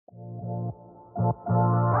Hello,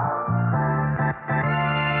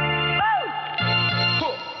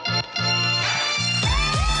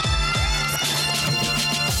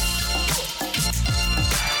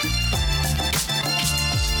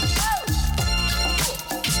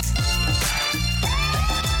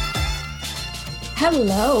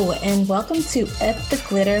 and welcome to At the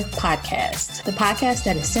Glitter podcast, the podcast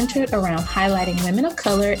that is centered around highlighting women of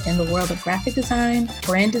color in the world of graphic design,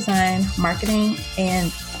 brand design, marketing,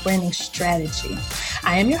 and branding strategy.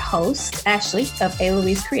 I am your host, Ashley of A.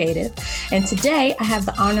 Louise Creative, and today I have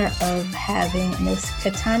the honor of having Ms.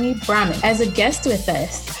 Katani Brahman as a guest with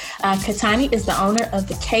us. Katani is the owner of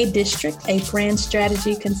the K District, a brand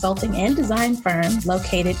strategy consulting and design firm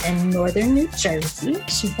located in northern New Jersey.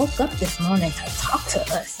 She woke up this morning to talk to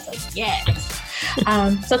us, so yes.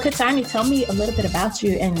 So Katani, tell me a little bit about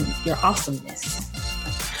you and your awesomeness.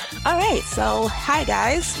 All right. So, hi,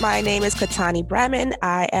 guys. My name is Katani Brahman.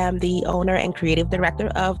 I am the owner and creative director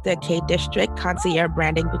of the K District Concierge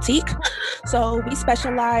Branding Boutique. So, we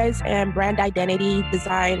specialize in brand identity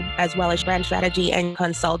design as well as brand strategy and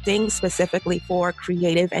consulting specifically for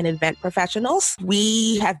creative and event professionals.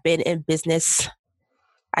 We have been in business.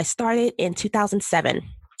 I started in 2007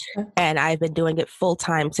 and I've been doing it full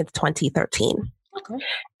time since 2013. Okay.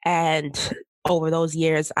 And over those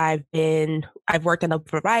years, I've worked in a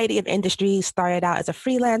variety of industries, started out as a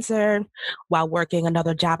freelancer while working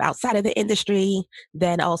another job outside of the industry,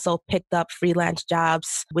 then also picked up freelance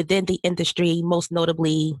jobs within the industry, most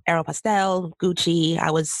notably Aéropostale, Gucci.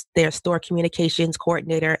 I was their store communications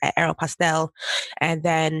coordinator at Aéropostale. And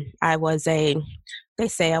then they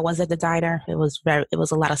say I was a designer. It was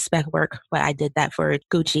a lot of spec work, but I did that for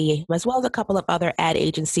Gucci, as well as a couple of other ad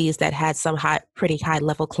agencies that had some pretty high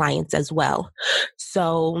level clients as well.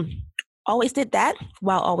 So always did that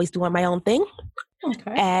while always doing my own thing.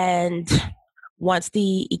 Okay. And once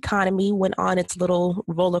the economy went on its little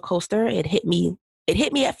roller coaster, it hit me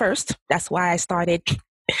at first. That's why I started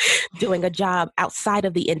doing a job outside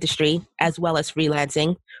of the industry as well as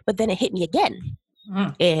freelancing. But then it hit me again.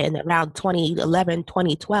 In around 2011,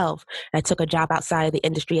 2012, I took a job outside of the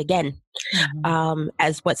industry again,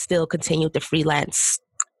 as what still continued to freelance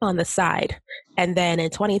on the side. And then in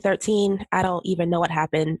 2013, I don't even know what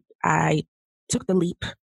happened. I took the leap.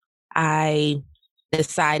 I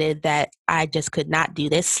decided that I just could not do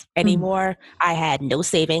this anymore. I had no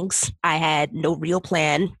savings. I had no real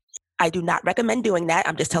plan. I do not recommend doing that.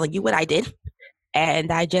 I'm just telling you what I did.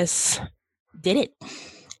 And I just did it.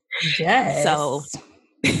 Yes. So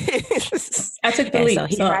I took the leap. So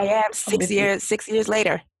here I am 6 years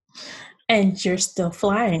later. And you're still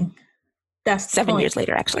flying. That's the 7 point. years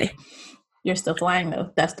later, actually. You're still flying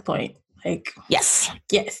though. That's the point. Yes.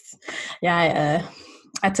 Yeah,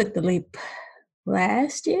 I took the leap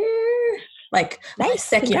last year. Nice. My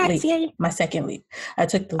second Congrats, leap. yeah. My second leap. I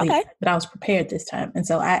took the leap, but I was prepared this time. And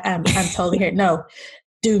so I'm totally here. No,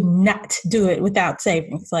 do not do it without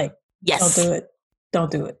savings. Yes.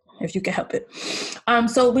 Don't do it if you can help it.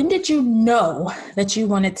 So when did you know that you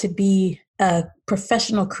wanted to be a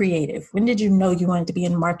professional creative? When did you know you wanted to be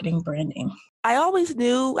in marketing branding? I always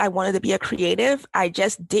knew I wanted to be a creative. I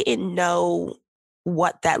just didn't know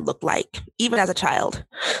what that looked like, even as a child.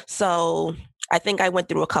 So I think I went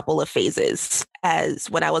through a couple of phases as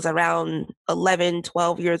when I was around 11,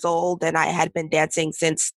 12 years old, and I had been dancing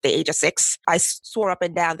since the age of 6. I swore up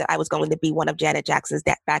and down that I was going to be one of Janet Jackson's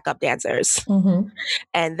backup dancers. Mm-hmm.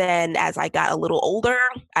 And then as I got a little older,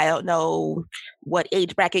 I don't know what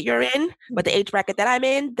age bracket you're in, but the age bracket that I'm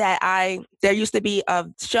in, there used to be a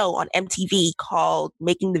show on MTV called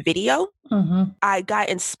Making the Video. Mm-hmm. I got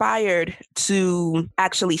inspired to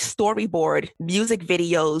actually storyboard music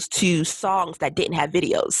videos to songs that didn't have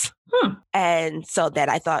videos. And so that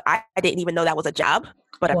I thought, I didn't even know that was a job,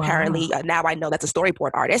 but apparently now I know that's a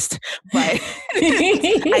storyboard artist. But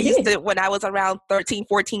I used to, when I was around 13,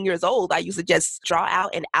 14 years old, I used to just draw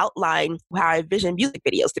out and outline how I envisioned music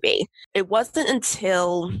videos to be. It wasn't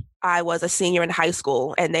until I was a senior in high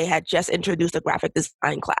school and they had just introduced a graphic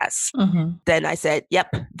design class. Mm-hmm. Then I said,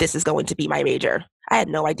 yep, this is going to be my major. I had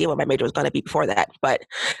no idea what my major was going to be before that, but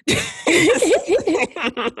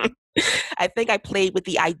I think I played with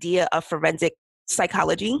the idea of forensic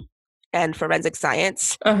psychology and forensic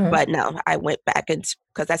science, but no, I went back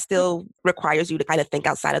because that still requires you to kind of think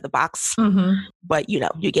outside of the box. Mm-hmm. But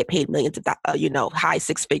you get paid millions of high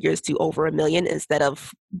 6 figures to over $1 million instead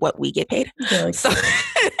of what we get paid. Yeah, like so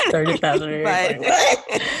 30,000. But,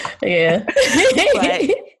 yeah. But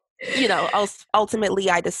ultimately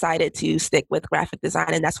I decided to stick with graphic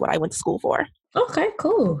design, and that's what I went to school for. Okay,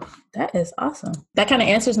 cool. That is awesome. That kind of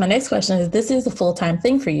answers my next question. This is a full-time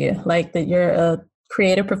thing for you, like that you're a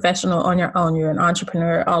creative professional on your own. You're an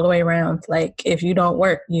entrepreneur all the way around. Like if you don't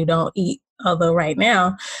work, you don't eat. Although right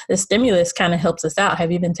now the stimulus kind of helps us out.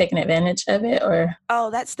 Have you been taking advantage of it or? Oh,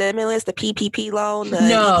 that stimulus, the PPP loan, the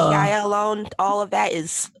No. EIL loan, all of that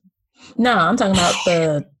is. No, I'm talking about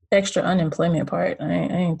the extra unemployment part. I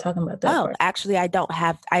ain't talking about that part. Actually, I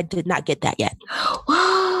did not get that yet.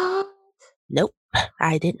 What? Nope,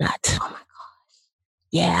 I did not. Oh my gosh.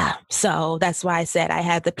 Yeah. So that's why I said I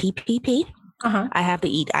had the PPP. Uh-huh. I have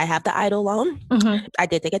the EIDL loan. Mm-hmm. I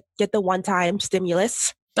did get the one-time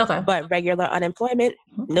stimulus. Okay. But regular unemployment,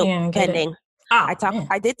 nope, pending. Oh,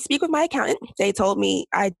 I did speak with my accountant. They told me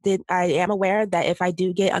I am aware that if I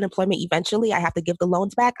do get unemployment eventually, I have to give the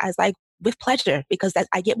loans back. I was like, with pleasure, because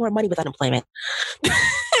I get more money with unemployment.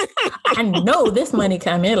 I know this money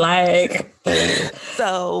coming like.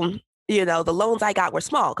 So, the loans I got were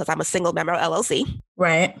small because I'm a single member LLC.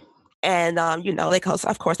 Right. And,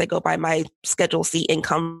 of course, they go by my Schedule C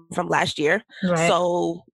income from last year. Right.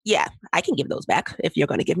 So, yeah, I can give those back if you're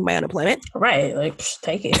going to give me my unemployment. Right. Like,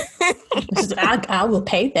 take it. I will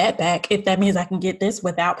pay that back if that means I can get this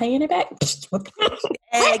without paying it back.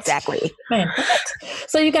 Exactly. Man, what?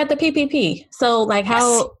 So you got the PPP. So, like,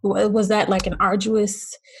 how was that? Like an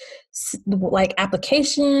arduous, like,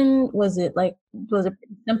 application? Was it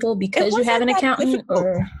simple because you have an accountant,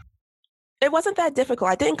 or? It wasn't that difficult.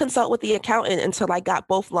 I didn't consult with the accountant until I got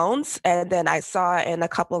both loans. And then I saw in a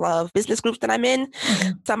couple of business groups that I'm in,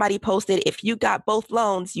 somebody posted, if you got both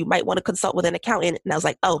loans, you might want to consult with an accountant. And I was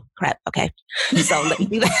like, oh, crap. Okay. So let me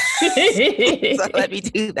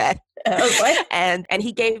do that. And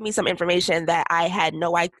he gave me some information that I had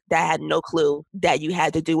no clue that you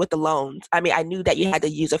had to do with the loans. I mean, I knew that you had to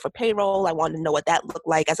use it for payroll. I wanted to know what that looked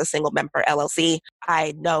like as a single member LLC.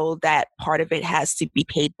 I know that part of it has to be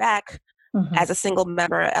paid back. As a single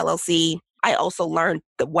member LLC. I also learned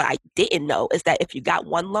that what I didn't know is that if you got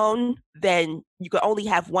one loan, then you could only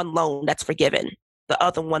have one loan that's forgiven. The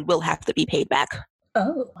other one will have to be paid back.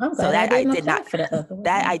 Oh, I'm glad I did not for the other one.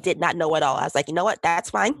 That I did not know at all. I was like, you know what? That's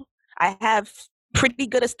fine. I have pretty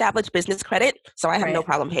good established business credit, so I have no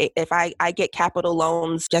problem paying. If I get capital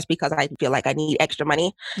loans just because I feel like I need extra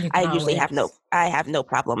money, I have no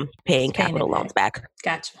problem paying capital loans back.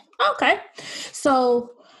 Gotcha. Okay.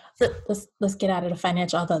 So let's get out of the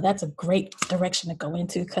financial, although that's a great direction to go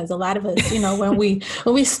into, because a lot of us, when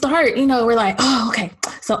we start, we're like, oh, okay,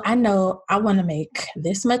 so I know I want to make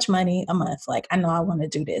this much money a month. Like, I know I want to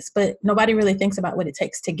do this, but nobody really thinks about what it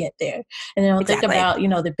takes to get there. And they don't think about,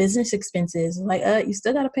 the business expenses. Like, you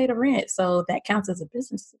still got to pay the rent. So that counts as a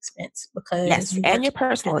business expense because and your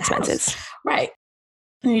personal expenses. Right.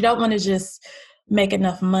 And you don't want to just make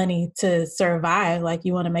enough money to survive. Like,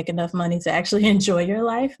 you want to make enough money to actually enjoy your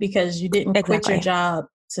life, because you didn't quit your job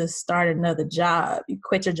to start another job. You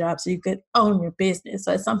quit your job so you could own your business.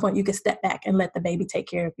 So at some point you could step back and let the baby take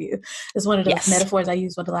care of you. It's one of those metaphors I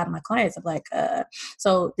use with a lot of my clients of like,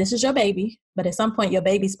 so this is your baby, but at some point your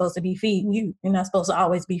baby's supposed to be feeding you. You're not supposed to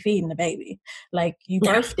always be feeding the baby. Like, you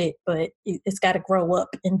birthed it, but it's got to grow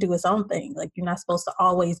up and do its own thing. Like, you're not supposed to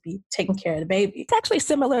always be taking care of the baby. It's actually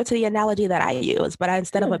similar to the analogy that I use, but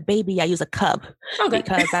instead of a baby, I use a cub.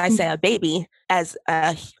 Because I say a baby as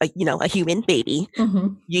a human baby,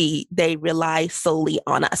 they rely solely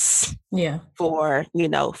on us for,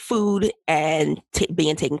 food and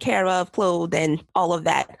being taken care of, clothed, and all of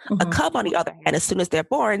that. A cub, on the other hand, as soon as they're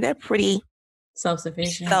born, they're pretty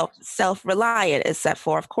self-sufficient, self-reliant, except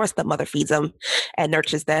for, of course, the mother feeds them and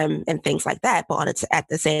nurtures them and things like that. But at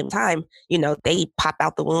the same time, they pop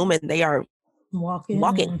out the womb and they are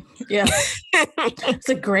walking. Yeah. It's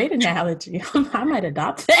a great analogy. I might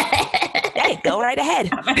adopt that. Hey, go right ahead.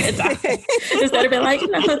 Instead of being like,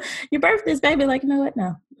 you birthed this baby, like, you know what?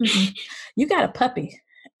 No. You got a puppy.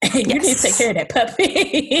 You need to take care of that puppy.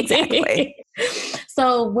 Exactly.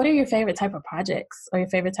 So what are your favorite type of projects or your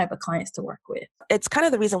favorite type of clients to work with? It's kind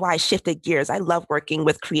of the reason why I shifted gears. I love working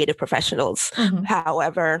with creative professionals.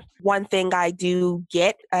 However, one thing I do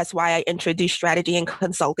get, that's why I introduce strategy and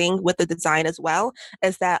consulting with the design as well,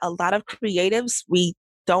 is that a lot of creatives, we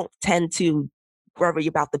don't tend to worry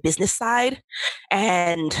about the business side.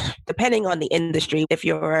 And depending on the industry, if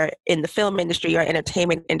you're in the film industry or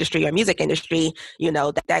entertainment industry or music industry,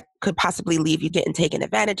 that could possibly leave you getting taken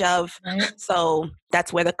advantage of. Right. So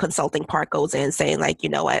that's where the consulting part goes in, saying like,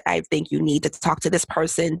 I think you need to talk to this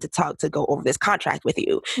person to go over this contract with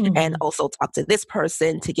you, and also talk to this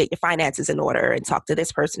person to get your finances in order, and talk to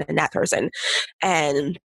this person and that person.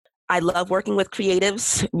 And I love working with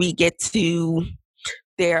creatives.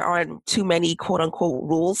 there aren't too many quote unquote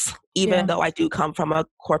rules, even though I do come from a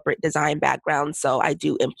corporate design background. So I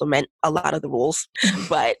do implement a lot of the rules,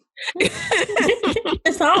 but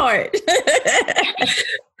it's hard.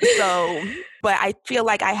 But I feel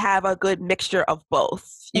like I have a good mixture of both.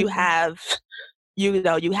 You have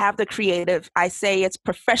the creative, I say it's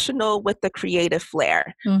professional with the creative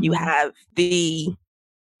flair. You have the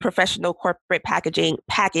professional corporate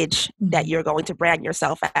package that you're going to brand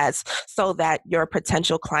yourself as, so that your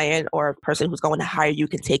potential client or person who's going to hire you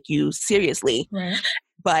can take you seriously. Right.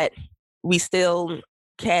 But we still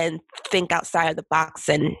can think outside of the box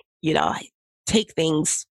and, take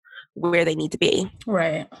things where they need to be.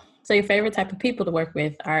 Right. So your favorite type of people to work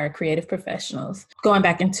with are creative professionals. Going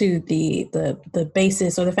back into the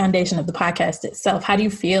basis or the foundation of the podcast itself, how do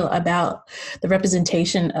you feel about the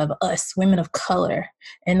representation of us, women of color,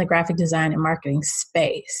 in the graphic design and marketing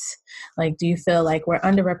space? Like, do you feel like we're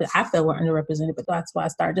underrepresented? I feel we're underrepresented, but that's why I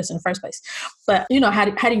started this in the first place. But, how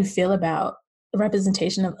do you feel about the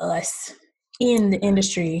representation of us in the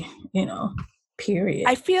industry, period?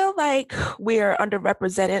 I feel like we're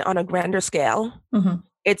underrepresented on a grander scale.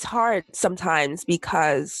 It's hard sometimes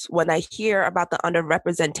because when I hear about the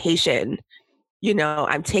underrepresentation,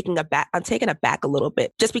 I'm taken aback a little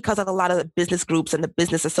bit, just because of a lot of the business groups and the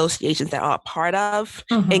business associations that I'm a part of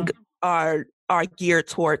and are geared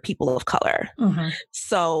toward people of color.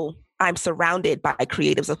 So I'm surrounded by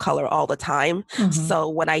creatives of color all the time. So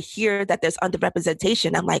when I hear that there's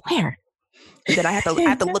underrepresentation, I'm like, where? And then I have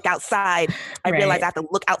to look outside. I realize I have to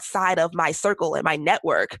look outside of my circle and my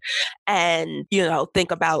network and,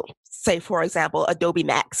 think about, say, for example, Adobe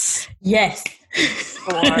Max. Yes.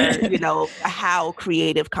 Or, a How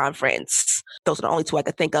Creative Conference. Those are the only two I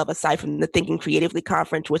could think of aside from the Thinking Creatively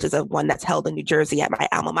Conference, which is one that's held in New Jersey at my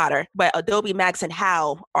alma mater. But Adobe Max and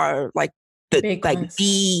How are like the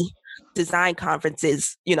design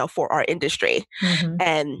conferences, for our industry.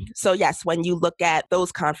 And so, yes, when you look at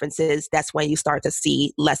those conferences, that's when you start to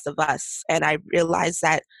see less of us. And I realized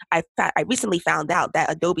that I recently found out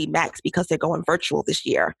that Adobe Max, because they're going virtual this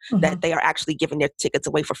year, that they are actually giving their tickets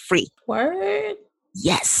away for free. Word?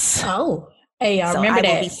 Yes. Oh. Hey, I remember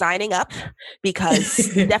that. I will be signing up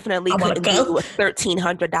because definitely couldn't do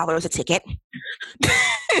 $1,300 a ticket.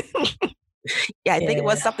 I think it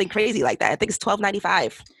was something crazy like that. I think it's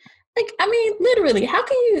 $1,295. Like, I mean, literally, how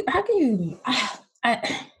can you,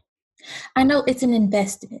 I know it's an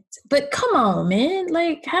investment, but come on, man.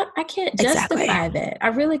 Like, I can't justify that. I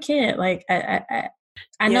really can't. Like, I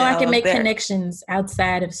know I can make connections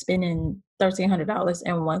outside of spending $1,300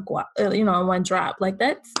 in one drop. Like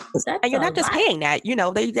that's and you're not just paying that.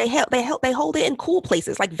 They hold it in cool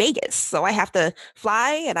places like Vegas. So I have to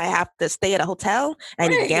fly and I have to stay at a hotel. I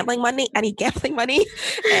need gambling money. And I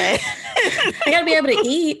gotta be able to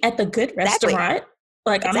eat at the good restaurant.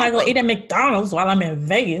 Like I'm not gonna eat at McDonald's while I'm in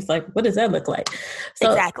Vegas. Like, what does that look like? So,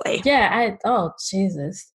 exactly. Yeah. Oh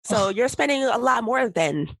Jesus. So you're spending a lot more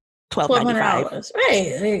than $1,295.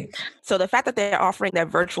 Right. So the fact that they're offering their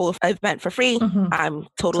virtual event for free, I'm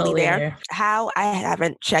totally there. How I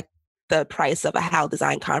haven't checked the price of a How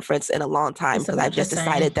Design Conference in a long time because I've just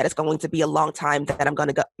decided that it's going to be a long time that I'm going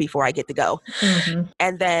to go before I get to go.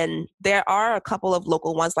 And then there are a couple of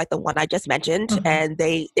local ones like the one I just mentioned, and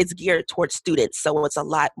it's geared towards students. So it's a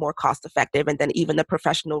lot more cost effective. And then even the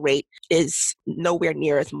professional rate is nowhere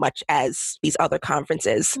near as much as these other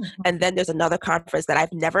conferences. And then there's another conference that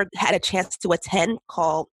I've never had a chance to attend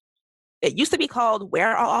it used to be called Where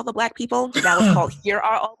Are All the Black People? Now it's called Here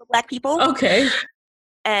Are All the Black People. Okay.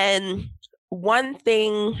 And one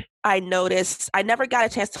thing I noticed, I never got a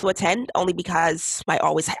chance to attend only because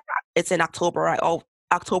it's in October.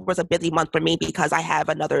 October is a busy month for me because I have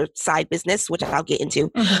another side business, which I'll get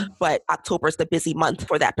into. But October is the busy month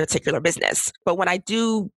for that particular business. But when I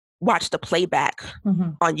do watch the playback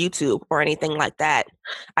on YouTube or anything like that,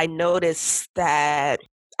 I noticed that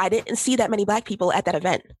I didn't see that many Black people at that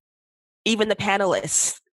event. Even the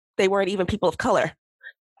panelists, they weren't even people of color.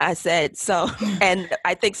 I said, so, and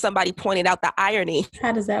I think somebody pointed out the irony.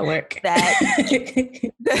 How does that work? That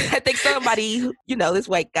I think somebody, this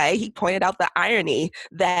white guy, he pointed out the irony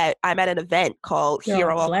that I'm at an event called Here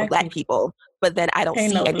Are All the Black People, but then I don't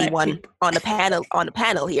see anyone on the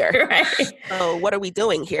panel here. Right. So what are we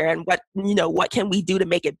doing here? And what can we do to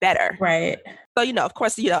make it better? Right. So, of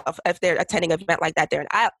course, if they're attending an event like that, they're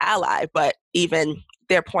an ally, but even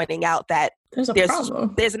they're pointing out that there's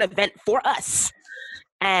an event for us.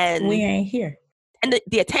 And we ain't here. And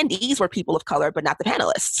the attendees were people of color, but not the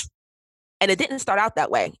panelists. And it didn't start out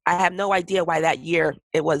that way. I have no idea why that year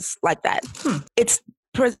it was like that.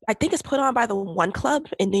 I think it's put on by the One Club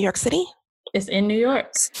in New York City. It's in New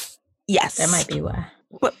York? Yes. That might be why.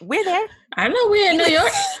 But we're there. I know we're in New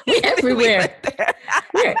York. We're everywhere.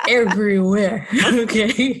 We're everywhere.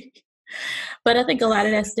 Okay. But I think a lot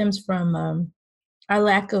of that stems from our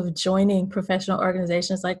lack of joining professional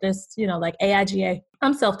organizations like this, like AIGA.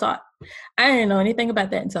 I'm self-taught. I didn't know anything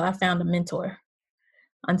about that until I found a mentor.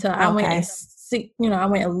 Until I went and I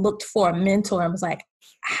went and looked for a mentor and was like,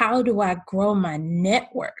 how do I grow my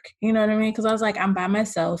network? You know what I mean? Because I was like, I'm by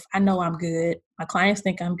myself. I know I'm good. My clients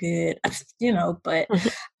think I'm good, but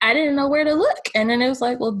I didn't know where to look. And then it was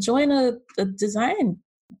like, well, join a design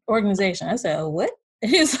organization. I said, what?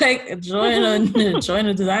 It's like, join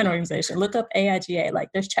a design organization. Look up AIGA. Like,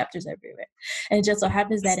 there's chapters everywhere. And it just so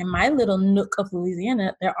happens that in my little nook of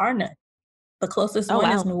Louisiana, there are none. The closest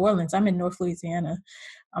one is New Orleans. I'm in North Louisiana.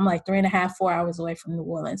 I'm like 3.5, 4 hours away from New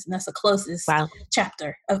Orleans. And that's the closest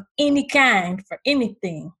chapter of any kind for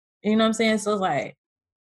anything. You know what I'm saying? So it's like,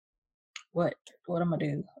 what am I going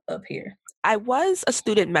to do up here? I was a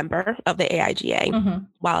student member of the AIGA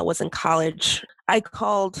while I was in college. I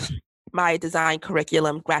called my design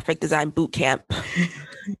curriculum Graphic Design Boot Camp.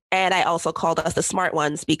 And I also called us the Smart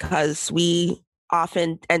Ones because we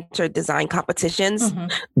often entered design competitions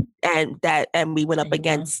and we went up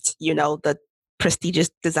against, the prestigious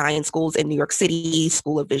design schools in New York City,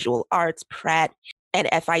 School of Visual Arts, Pratt, and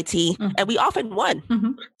FIT, and we often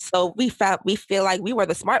won. So we feel like we were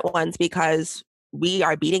the smart ones because we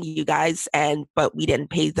are beating you guys, but we didn't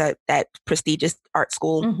pay that prestigious art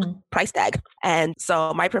school price tag. And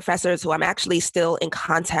so my professors, who I'm actually still in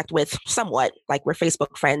contact with somewhat, like we're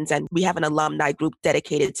Facebook friends, and we have an alumni group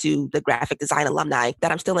dedicated to the graphic design alumni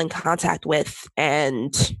that I'm still in contact with.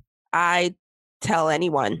 And I tell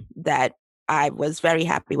anyone that I was very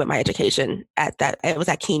happy with my education it was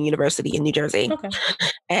at Keene University in New Jersey. Okay.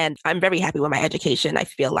 And I'm very happy with my education. I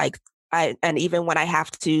feel like and even when I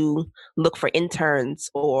have to look for interns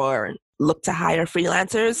or look to hire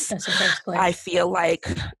freelancers, I feel like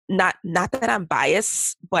not that I'm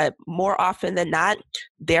biased, but more often than not,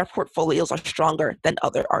 their portfolios are stronger than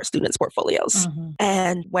other art students' portfolios.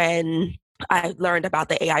 And when I learned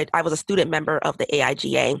about I was a student member of the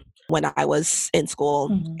AIGA when I was in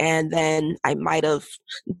school. And then I might have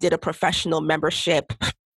did a professional membership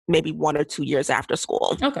maybe 1 or 2 years after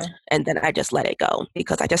school. Okay. And then I just let it go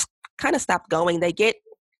because I just kind of stopped going. They get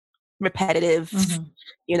repetitive,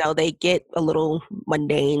 they get a little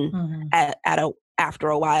mundane after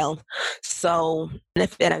a while. So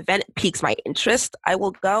if an event piques my interest, I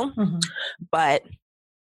will go. But,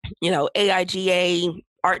 AIGA,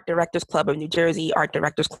 Art Directors Club of New Jersey, Art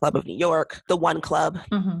Directors Club of New York, the One Club.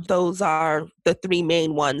 Those are the 3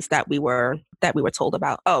 main ones that we were told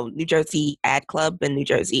about. Oh, New Jersey Ad Club and New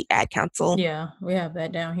Jersey Ad Council. Yeah, we have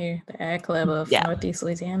that down here, the Ad Club of Northeast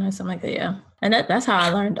Louisiana, something like that. Yeah, and that's how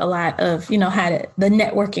I learned a lot of the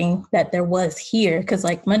networking that there was here, because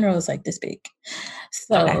like Monroe is like this big.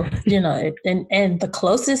 So and the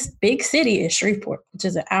closest big city is Shreveport, which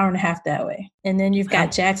is 1.5 hours that way, and then you've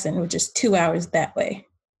got Jackson, which is 2 hours that way.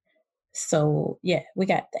 So yeah, we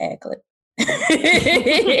got the Ad Club.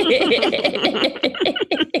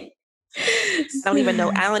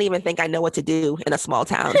 I don't even think I know what to do in a small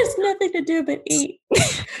town. There's nothing to do but eat.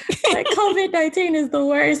 Like COVID-19 is the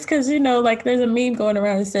worst because, like there's a meme going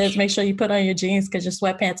around that says, make sure you put on your jeans because your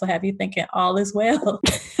sweatpants will have you thinking all is well.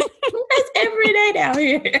 That's every day down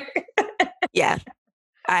here. Yeah.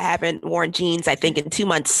 I haven't worn jeans, I think, in 2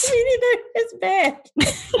 months. Me neither. It's bad.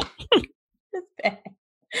 It's bad.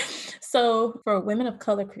 So for women of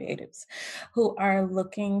color creatives who are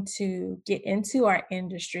looking to get into our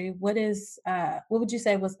industry, what would you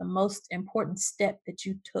say was the most important step that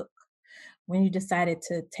you took when you decided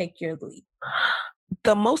to take your leap?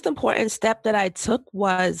 The most important step that I took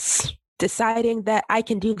was deciding that I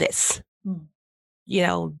can do this.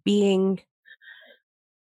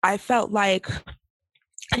 I felt like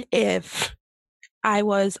if I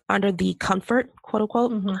was under the comfort, quote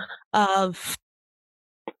unquote, of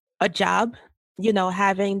a job,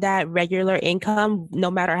 having that regular income,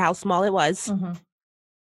 no matter how small it was,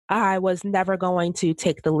 I was never going to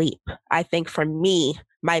take the leap. I think for me,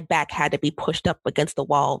 my back had to be pushed up against the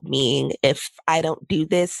wall, meaning if I don't do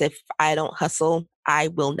this, if I don't hustle, I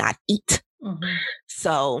will not eat.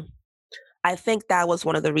 So I think that was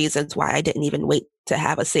one of the reasons why I didn't even wait to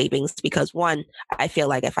have a savings, because one, I feel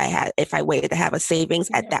like if I waited to have a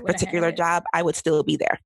savings at that particular job, I would still be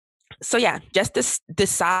there. So yeah, just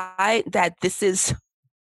decide that this is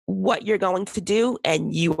what you're going to do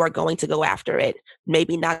and you are going to go after it.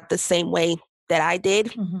 Maybe not the same way that I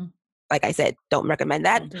did. Like I said, don't recommend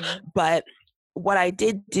that. But what I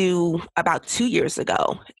did do about 2 years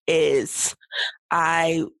ago is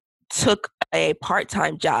I took a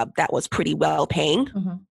part-time job that was pretty well paying.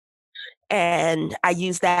 Mm-hmm. And I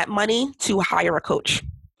used that money to hire a coach.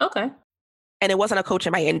 Okay. And it wasn't a coach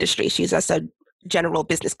in my industry. She's just a general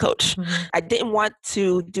business coach. Mm-hmm. I didn't want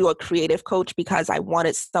to do a creative coach because I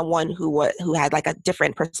wanted someone who had like a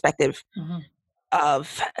different perspective Mm-hmm.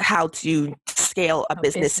 of how to scale a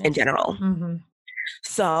business in general. Mm-hmm.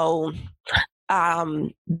 So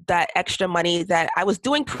that extra money that I was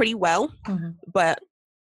doing pretty well, Mm-hmm. but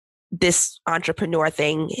this entrepreneur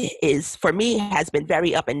thing for me has been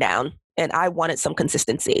very up and down, and I wanted some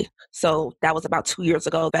consistency. So that was about 2 years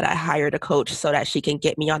ago that I hired a coach so that she can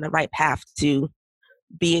get me on the right path to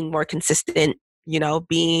being more consistent,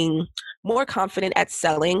 being more confident at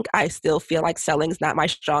selling. I still feel like selling is not my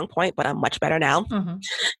strong point, but I'm much better now. Mm-hmm.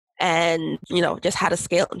 And, just how to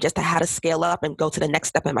scale up and go to the next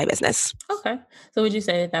step in my business. Okay. So would you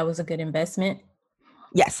say that was a good investment?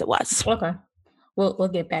 Yes, it was. Okay. We'll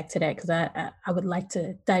get back to that because I would like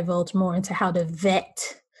to divulge more into how to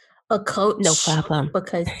vet a coach. No problem.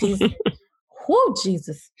 Because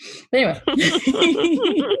Jesus. But anyway.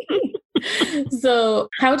 So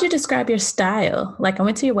how would you describe your style? Like, I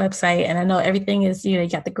went to your website and I know everything is, you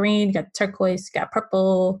got the green, you got the turquoise, you got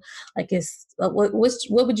purple. Like, what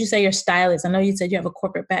would you say your style is? I know you said you have a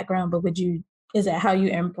corporate background, but is that how you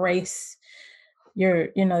embrace your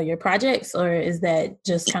projects, or is that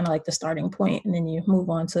just kind of like the starting point and then you move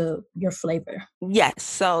on to your flavor? Yes.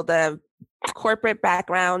 So the corporate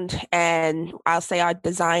background, and I'll say our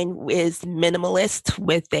design is minimalist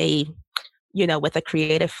with a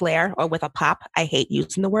creative flair or with a pop. I hate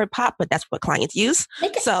using the word pop, but that's what clients use.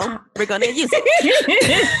 So pop. We're going to use it.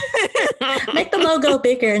 Make the logo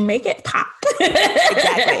bigger and make it pop.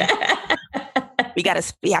 Exactly.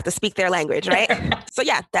 We have to speak their language, right? So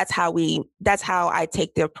yeah, that's how I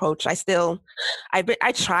take the approach. I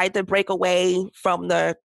tried to break away from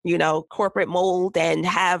the, corporate mold and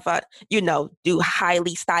have, do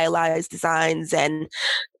highly stylized designs and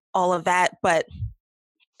all of that, but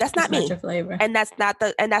that's not me. Your flavor. And that's not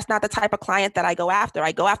the type of client that I go after.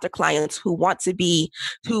 I go after clients who want to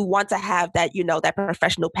have that, that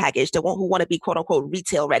professional package, who want to be quote unquote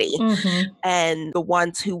retail ready. Mm-hmm. And the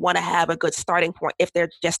ones who want to have a good starting point. If they're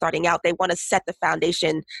just starting out, they want to set the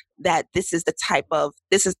foundation that this is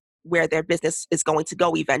where their business is going to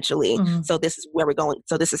go eventually. Mm-hmm. So this is where we're going.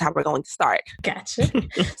 So this is how we're going to start. Gotcha.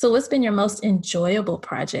 So what's been your most enjoyable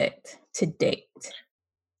project to date?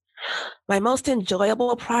 My most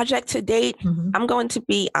enjoyable project to date, mm-hmm. I'm going to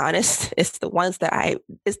be honest, it's the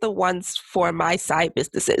ones for my side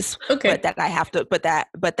businesses. Okay. But that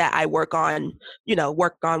I work on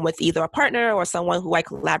with either a partner or someone who I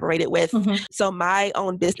collaborated with. Mm-hmm. So my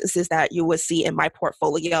own businesses that you would see in my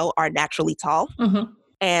portfolio are Naturally Tall mm-hmm.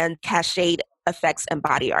 and Cashade Effects and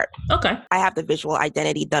Body Art. Okay. I have the visual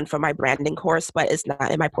identity done for my branding course, but it's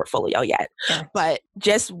not in my portfolio yet. Okay. But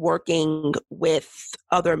just working with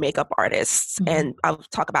other makeup artists, mm-hmm. and I'll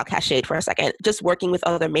talk about Cashade for a second, just working with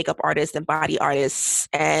other makeup artists and body artists,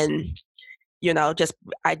 and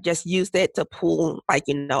I just used it to pull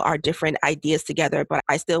our different ideas together, but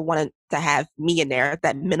I still wanted to have me in there,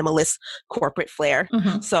 that minimalist corporate flair.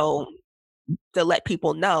 Mm-hmm. So to let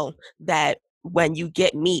people know that when you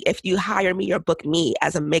get me, if you hire me or book me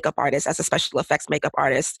as a makeup artist, as a special effects makeup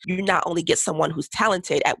artist, you not only get someone who's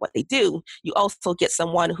talented at what they do, you also get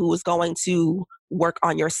someone who is going to work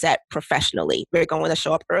on your set professionally. We're going to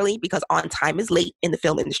show up early because on time is late in the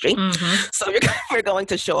film industry. Mm-hmm. So we're going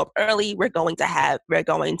to show up early. We're going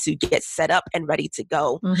to get set up and ready to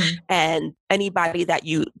go. Mm-hmm. And anybody that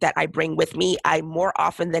I bring with me, I more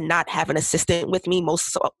often than not have an assistant with me.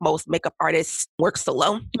 Most makeup artists work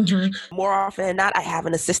solo. Mm-hmm. More often than not, I have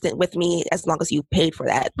an assistant with me as long as you paid for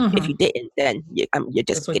that. Mm-hmm. If you didn't, then you're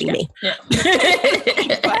just kidding me. Yeah.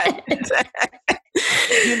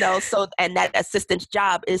 And that assistant's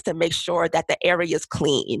job is to make sure that the area is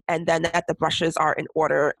clean and then that the brushes are in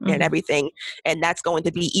order mm-hmm. and everything. And that's going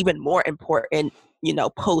to be even more important,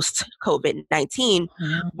 post COVID-19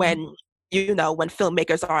 mm-hmm. when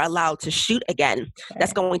filmmakers are allowed to shoot again. Okay.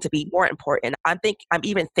 That's going to be more important. I'm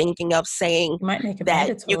even thinking of saying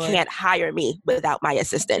that you can't hire me without my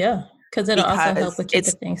assistant. Yeah, because it'll also help with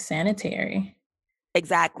keeping things sanitary.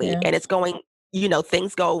 Exactly. Yeah. And it's going,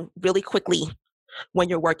 things go really quickly when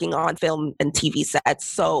you're working on film and TV sets.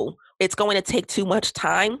 So it's going to take too much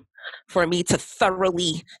time for me to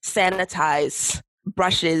thoroughly sanitize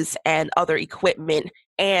brushes and other equipment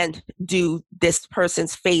and do this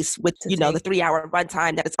person's face with, the 3-hour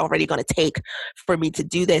runtime that it's already going to take for me to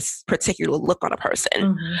do this particular look on a person.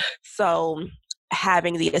 Mm-hmm. So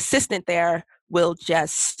having the assistant there we'll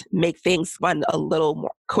just make things run a little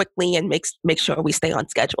more quickly and make sure we stay on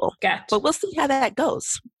schedule. Gotcha. But we'll see how that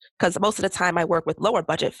goes. Because most of the time I work with lower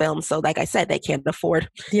budget films. So like I said, they can't afford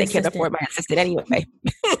my assistant anyway.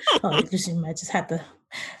 Oh, you might just have to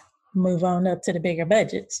move on up to the bigger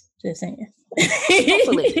budgets. Just saying.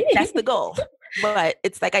 Hopefully, that's the goal. But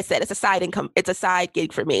it's like I said, it's a side income. It's a side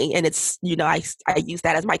gig for me. And it's, I use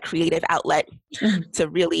that as my creative outlet to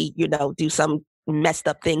really, do some messed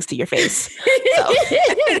up things to your face. So.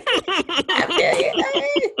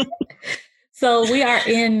 So we are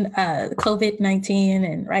in COVID-19,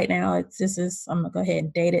 and right now I'm gonna go ahead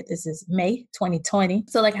and date it. This is May 2020.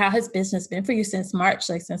 So like, how has business been for you since March?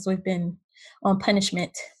 Like since we've been on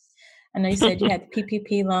punishment? I know you said you had the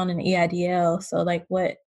PPP loan and EIDL. So like,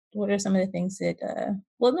 what are some of the things that?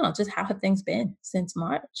 Just how have things been since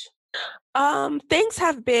March? Things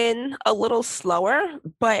have been a little slower,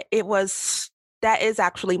 but that is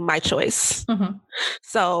actually my choice. Mm-hmm.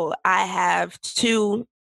 So I have 2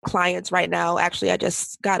 clients right now. Actually, I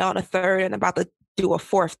just got on a 3rd and about to do a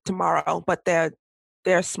 4th tomorrow, but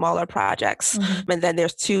they're smaller projects. Mm-hmm. And then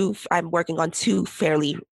there's 2, I'm working on 2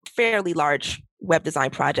 fairly large web design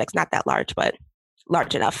projects, not that large, but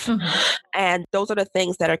large enough. Mm-hmm. And those are the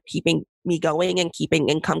things that are keeping me going and keeping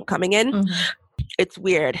income coming in. Mm-hmm. It's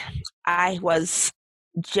weird. I was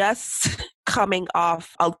just coming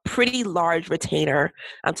off a pretty large retainer.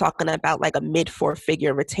 I'm talking about like a mid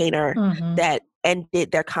 4-figure retainer that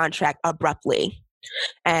ended their contract abruptly.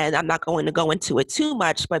 And I'm not going to go into it too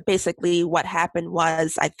much, but basically what happened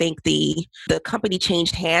was I think the company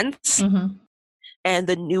changed hands and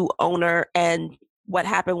the new owner, and what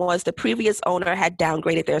happened was the previous owner had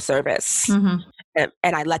downgraded their service. And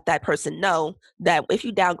I let that person know that if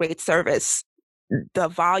you downgrade service, the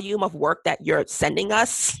volume of work that you're sending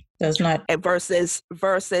us does not versus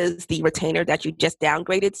the retainer that you just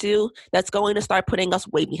downgraded to, that's going to start putting us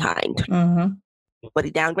way behind. But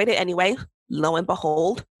he downgraded anyway. Lo and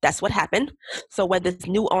behold, that's what happened. So when this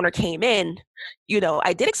new owner came in,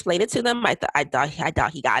 I did explain it to them. I thought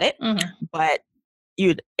he got it, but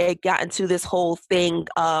it got into this whole thing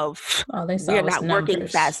of we're not working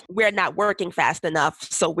fast. We're not working fast enough,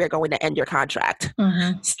 so we're going to end your contract.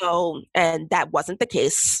 So, and that wasn't the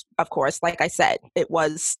case, of course. Like I said, it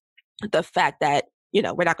was the fact that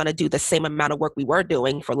we're not going to do the same amount of work we were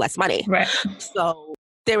doing for less money. Right. So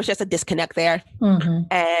there was just a disconnect there.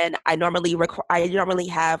 And I normally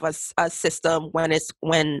have a system when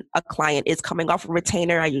a client is coming off a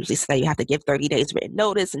retainer. I usually say you have to give 30 days written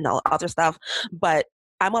notice and all other stuff. But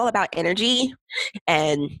I'm all about energy,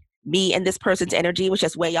 and me and this person's energy was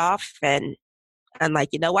just way off. And I'm like,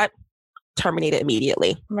 you know what? Terminate it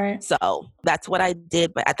immediately. Right. So that's what I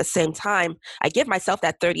did. But at the same time, I give myself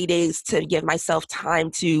that 30 days to give myself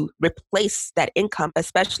time to replace that income,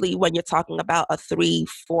 especially when you're talking about a $3,000,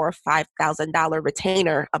 $4,000, $5,000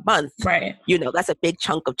 retainer a month. Right. That's a big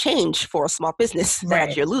chunk of change for a small business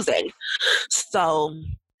that you're losing. So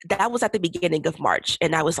that was at the beginning of March.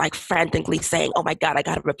 And I was like frantically saying, oh my God, I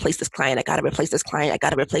got to replace this client. I got to replace this client. I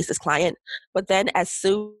got to replace this client. But then as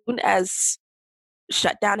soon as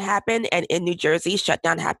shutdown happened, and in New Jersey,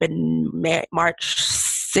 shutdown happened March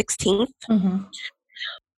 16th.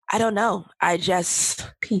 I don't know. I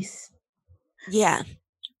just... Peace. Yeah.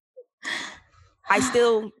 I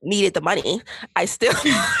still needed the money. I still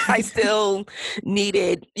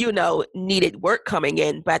needed work coming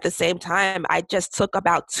in. But at the same time, I just took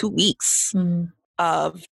about 2 weeks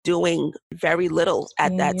of doing very little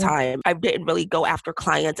at that time. I didn't really go after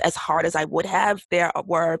clients as hard as I would have. There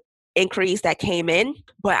were inquiries that came in,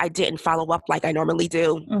 but I didn't follow up like I normally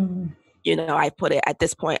do. I put it at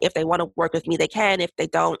this point, if they want to work with me, they can. If they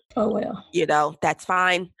don't, oh well, that's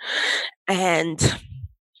fine. And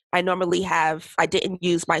I didn't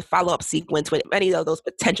use my follow-up sequence with any of those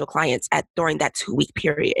potential clients during that 2-week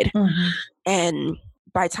period. And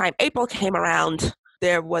by the time April came around,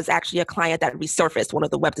 there was actually a client that resurfaced, one of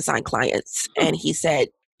the web design clients. And he said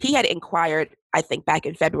he had inquired, I think, back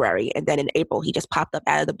in February. And then in April, he just popped up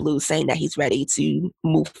out of the blue saying that he's ready to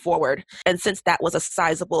move forward. And since that was a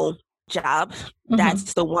sizable job,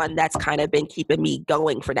 that's the one that's kind of been keeping me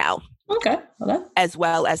going for now. Okay. As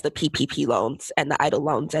well as the PPP loans and the EIDL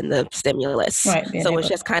loans and the stimulus. Right. So it's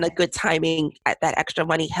just kind of good timing. That extra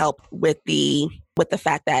money helped with the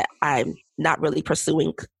fact that I'm not really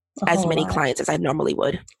pursuing as many clients as I normally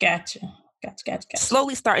would. Gotcha.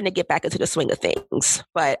 Slowly starting to get back into the swing of things,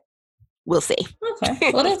 but we'll see.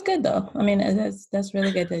 Okay. Well, that's good though. I mean, that's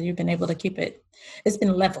really good that you've been able to keep it. It's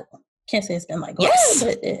been level. Can't say it's been like, yes,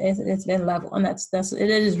 but it's been level, and it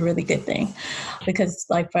is a really good thing, because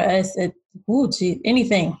like for us,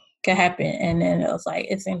 anything could happen. And then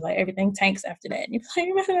it seems like everything tanks after that. And you're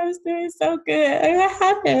like, man, I was doing so good. Like, what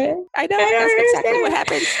happened? I know, that's exactly what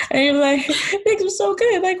happens. And you're like, things were so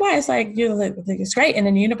good. Like, why? It's like, you're like, it's great. And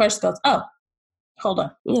then the universe goes, oh, hold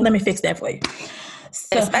on. Let me fix that for you.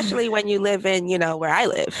 So, especially when you live in, where I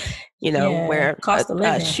live, where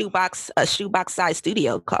a shoebox size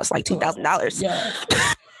studio costs like $2,000. Yeah.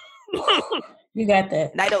 You got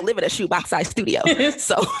that. And I don't live in a shoebox size studio.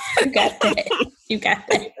 So you got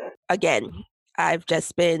that. Again, I've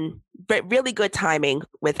just been really good timing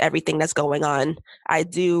with everything that's going on. I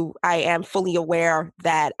am fully aware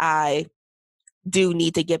that I do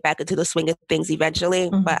need to get back into the swing of things eventually,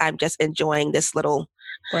 but I'm just enjoying this little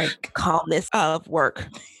break, calmness of work.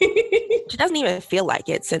 It doesn't even feel like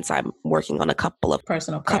it since I'm working on a couple of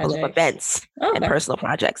events and personal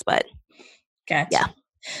projects, but gotcha. Yeah.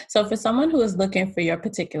 So for someone who is looking for your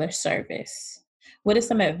particular service, what is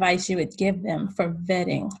some advice you would give them for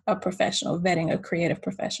vetting a creative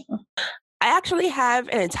professional? I actually have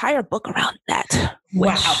an entire book around that,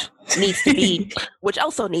 which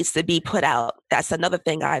also needs to be put out. That's another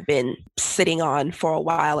thing I've been sitting on for a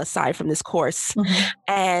while, aside from this course.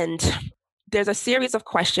 And there's a series of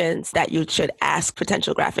questions that you should ask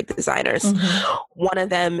potential graphic designers. One of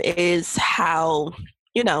them is how,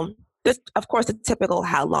 this, of course, the typical,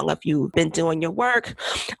 how long have you been doing your work?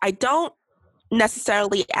 I don't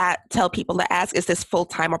necessarily tell people to ask, is this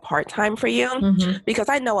full-time or part-time for you? Because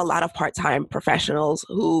I know a lot of part-time professionals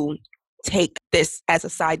who take this as a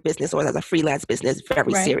side business or as a freelance business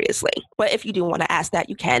very seriously. But if you do want to ask that,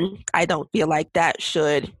 you can. I don't feel like that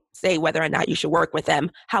should say whether or not you should work with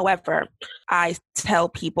them. However, I tell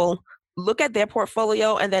people, look at their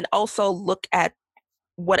portfolio and then also look at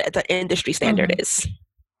what the industry standard is.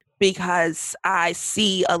 Because I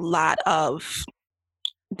see a lot of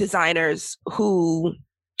designers who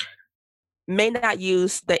may not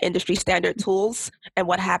use the industry standard tools. And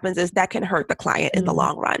what happens is that can hurt the client in the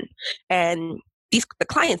long run. And the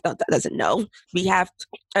client doesn't know. We have,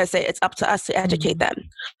 I say, it's up to us to educate them.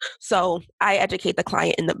 So I educate the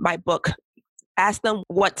client in my book. Ask them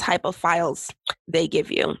what type of files they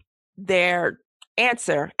give you. Their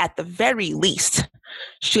answer, at the very least,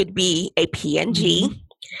 should be a PNG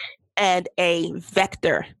and a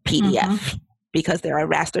vector PDF, because there are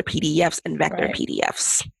raster PDFs and vector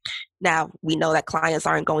PDFs. Now, we know that clients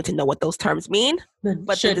aren't going to know what those terms mean,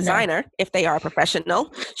 but the designer, if they are a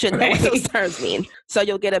professional, should know what those terms mean. So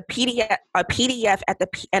you'll get a PDF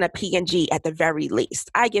and a PNG at the very least.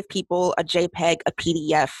 I give people a JPEG, a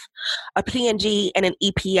PDF, a PNG, and an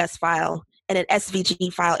EPS file, and an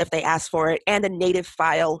SVG file if they ask for it, and a native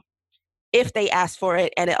file if they ask for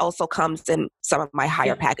it. And it also comes in some of my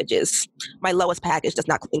higher packages. My lowest package does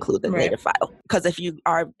not include the native file, because if you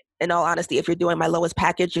are, in all honesty, if you're doing my lowest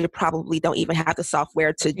package, you probably don't even have the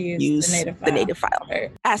software to use the native file.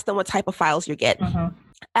 Ask them what type of files you get.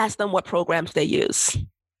 Ask them what programs they use.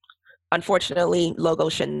 Unfortunately,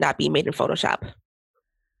 logos should not be made in Photoshop.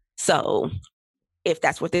 So if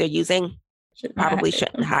that's what they're using, probably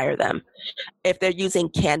shouldn't hire them. If they're using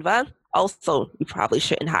Canva, also, you probably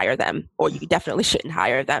shouldn't hire them, or you definitely shouldn't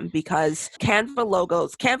hire them, because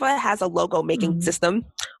Canva has a logo making system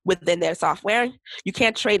within their software. You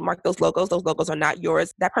can't trademark those logos. Those logos are not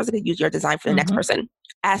yours. That person can use your design for the next person.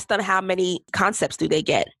 Ask them how many concepts do they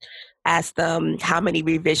get. Ask them how many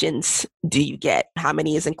revisions do you get? How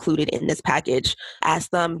many is included in this package?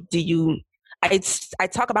 Ask them, I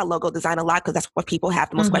talk about logo design a lot because that's what people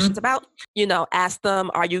have the most questions about. Ask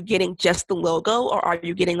them, are you getting just the logo, or are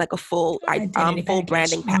you getting like a full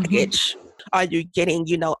branding package? Are you getting,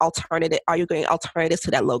 are you getting alternatives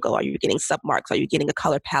to that logo? Are you getting submarks? Are you getting a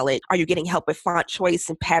color palette? Are you getting help with font choice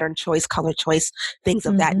and pattern choice, color choice, things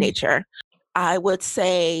of that nature? I would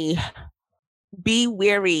say be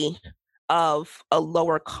wary of a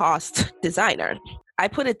lower cost designer. I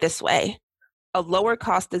put it this way. A lower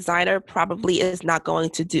cost designer probably is not going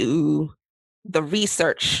to do the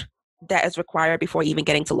research that is required before even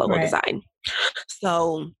getting to logo design.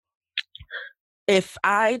 So if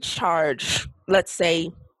I charge, let's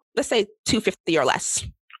say $250 or less,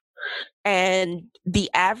 and the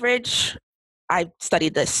average, I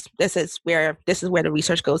studied this. This is where the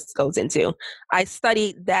research goes into. I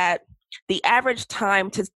studied that the average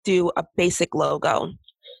time to do a basic logo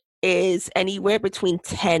is anywhere between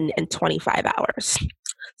 10 and 25 hours.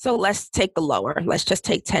 So let's take the lower. Let's just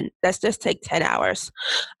take 10 hours.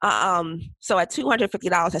 So at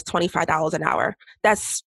 $250, that's $25 an hour.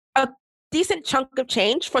 That's a decent chunk of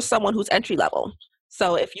change for someone who's entry level.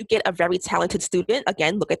 So if you get a very talented student,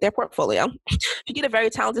 again, look at their portfolio. If you get a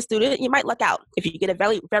very talented student, you might luck out. If you get a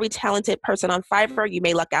very, very talented person on Fiverr, you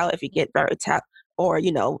may luck out. If you get or,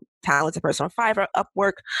 talented person on Fiverr,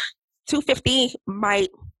 Upwork, $250 might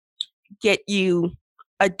get you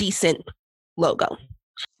a decent logo.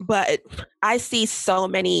 But I see so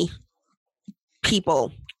many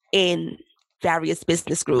people in various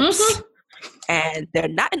business groups, and they're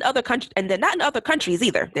not in other countries, and they're not in other countries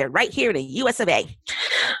either. They're right here in the US of A.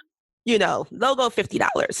 Logo $50,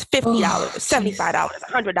 $75,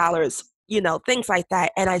 $100, things like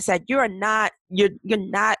that. And I said, you're not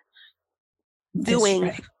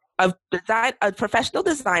doing a professional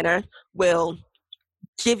designer will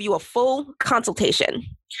give you a full consultation.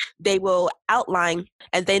 They will outline,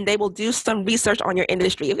 and then they will do some research on your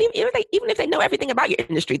industry. Even if they know everything about your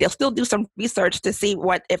industry, they'll still do some research to see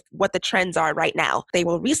what the trends are right now. They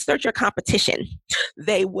will research your competition.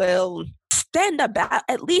 They will spend about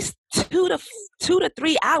at least 2 to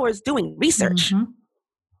 3 hours doing research.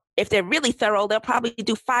 If they're really thorough, they'll probably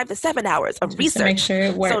do 5 to 7 hours of research. To make sure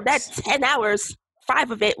it works. So that 10 hours,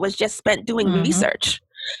 5 of it was just spent doing research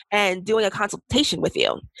and doing a consultation with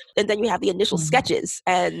you. And then you have the initial sketches.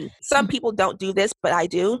 And some people don't do this, but I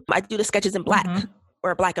do. I do the sketches in black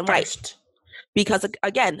or black and white. Because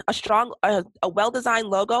again, a well-designed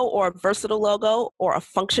logo or a versatile logo or a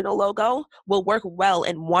functional logo will work well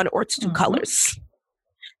in 1 or 2 colors.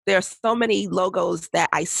 There are so many logos that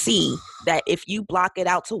I see that if you block it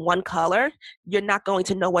out to 1 color, you're not going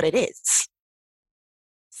to know what it is.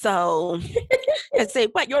 So, and say,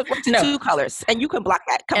 but yours works in 2 colors, and you can block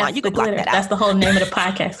that. Come on, you can block that out. That's the whole name of the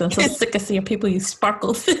podcast. I'm so sick of seeing people use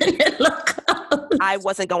sparkles in their logos. I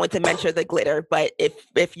wasn't going to mention the glitter, but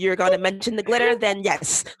if you're going to mention the glitter, then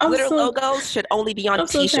yes, glitter logos should only be on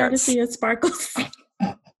T-shirts. I'm so sad to see your sparkles.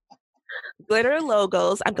 Glitter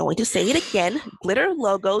logos, I'm going to say it again, glitter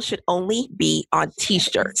logos should only be on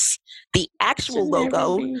T-shirts. The actual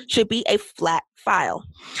logo should be a flat file.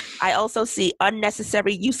 I also see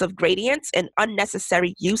unnecessary use of gradients and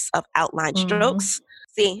unnecessary use of outline strokes.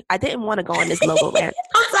 See, I didn't want to go on this logo rant.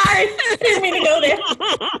 I'm sorry. I didn't mean to go there.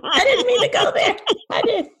 I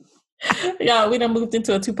did. Y'all, we done moved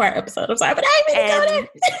into a 2-part episode. I'm sorry, but I didn't mean to go there.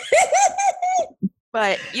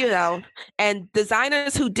 But, and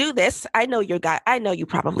designers who do this, I know you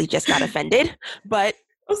probably just got offended, but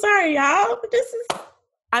I'm sorry, y'all.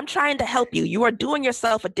 I'm trying to help you. You are doing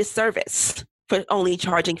yourself a disservice for only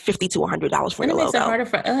charging $50 to $100 for your logo. It makes it harder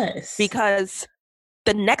for us. Because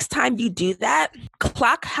the next time you do that,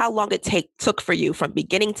 clock how long it took for you from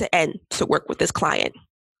beginning to end to work with this client.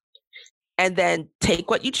 And then take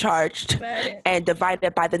what you charged and divide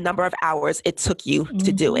it by the number of hours it took you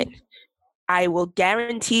to do it. I will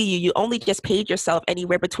guarantee you only just paid yourself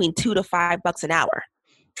anywhere between $2 to $5 an hour.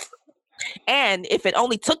 And if it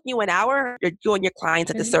only took you an hour, you're doing your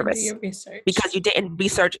clients a disservice because you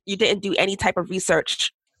didn't do any type of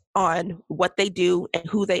research on what they do and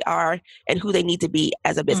who they are and who they need to be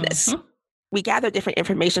as a business. We gather different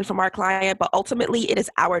information from our client, but ultimately it is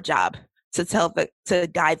our job to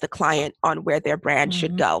guide the client on where their brand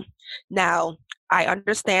should go. Now, I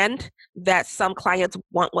understand that some clients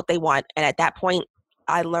want what they want. And at that point,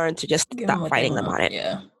 I learned to just stop fighting them on it.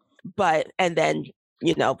 Yeah. And then,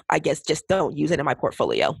 I guess just don't use it in my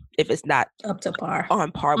portfolio if it's not up to par,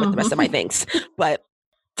 on par with the rest of my things. But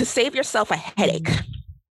to save yourself a headache,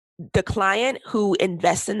 the client who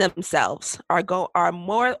invests in themselves are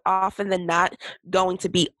more often than not going to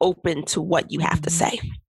be open to what you have to say.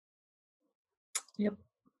 Yep.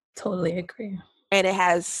 Totally agree. And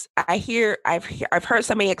I've heard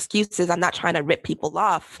so many excuses. I'm not trying to rip people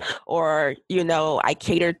off, or I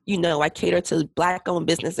cater to Black-owned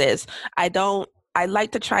businesses. I would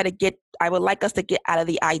like us to get out of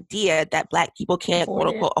the idea that Black people can't quote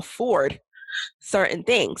unquote afford certain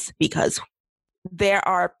things, because there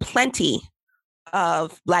are plenty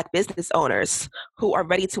of Black business owners who are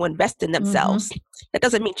ready to invest in themselves. That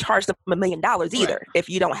doesn't mean charge them $1 million either if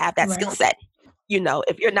you don't have that skill set.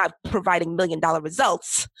 If you're not providing $1 million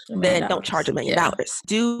results, then don't charge $1 million.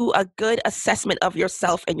 Do a good assessment of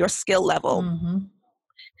yourself and your skill level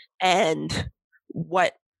and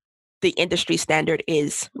what the industry standard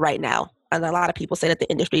is right now. And a lot of people say that the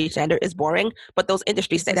industry standard is boring, but that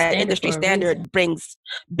industry standard brings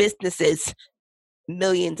businesses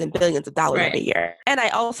millions and billions of dollars a year. And I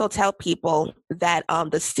also tell people that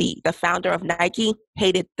the founder of Nike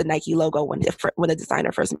hated the Nike logo when the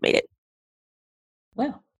designer first made it.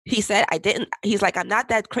 Well, he said, he's like, I'm not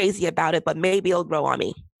that crazy about it, but maybe it'll grow on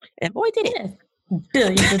me. And boy, did it.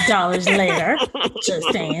 Billions of dollars later. Just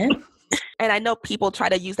saying. And I know people try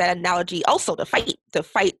to use that analogy also to fight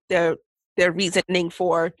their their reasoning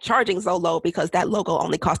for charging so low because that logo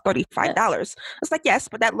only cost $35. It's like, yes,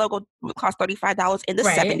 but that logo cost $35 in the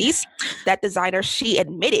 70s. That designer, she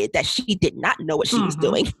admitted that she did not know what she was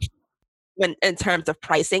doing. When in terms of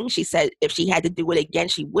pricing, she said if she had to do it again,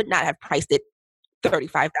 she would not have priced it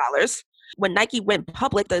 $35. When Nike went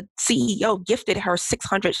public, the CEO gifted her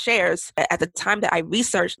 600 shares. At the time that I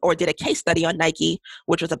researched or did a case study on Nike,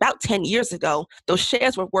 which was about 10 years ago, those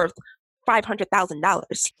shares were worth $500,000.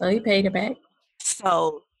 So he paid her back.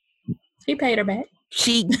 So he paid her back.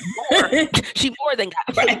 She more than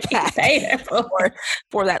got paid back paid her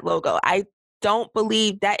for that logo. I don't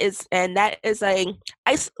believe that is a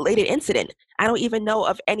isolated incident. I don't even know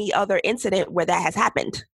of any other incident where that has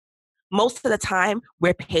happened. Most of the time,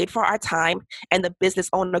 we're paid for our time, and the business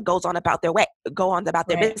owner goes on about their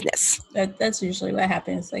business. That's usually what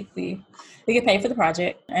happens. Like we get paid for the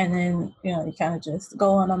project, and then you kind of just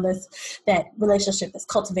go on that relationship that's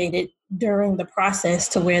cultivated during the process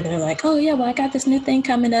to where they're like, oh yeah, well I got this new thing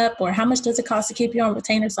coming up, or how much does it cost to keep you on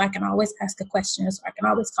retainer? So I can always ask a question, so I can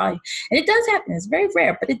always call you. And it does happen. It's very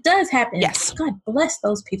rare, but it does happen. Yes. God bless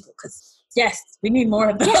those people, because yes, we need more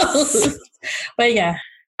of those. Yes. But yeah.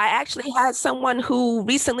 I actually had someone who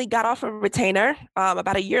recently got off a retainer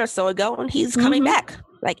about a year or so ago, and he's coming back.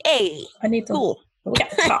 Like, hey, I need to. Cool. We got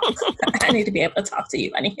to talk. I need to be able to talk to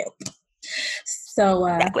you. I need help. So,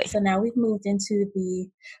 exactly. So now we've moved into the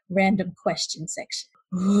random question section.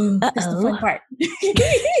 That's the fun part.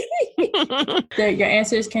 Your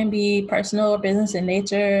answers can be personal or business in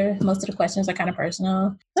nature. Most of the questions are kind of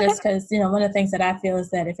personal. Just because, one of the things that I feel is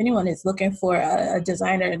that if anyone is looking for a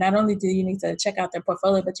designer, not only do you need to check out their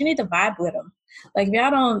portfolio, but you need to vibe with them. Like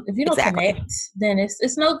if you don't connect, then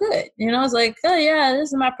it's no good. It's like, oh yeah, this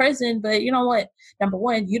is my person, but you know what? Number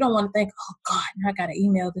one, you don't want to think, oh God, now I got to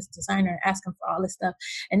email this designer and ask him for all this stuff.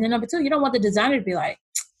 And then number two, you don't want the designer to be like,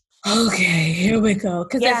 okay, here we go.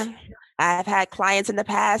 I've had clients in the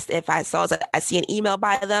past. If I see an email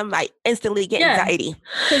by them, I instantly get anxiety.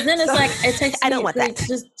 Because then it's like it takes. I don't want that.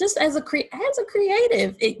 Just as a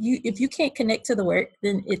creative, if you can't connect to the work,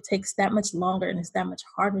 then it takes that much longer and it's that much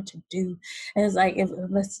harder to do. And it's like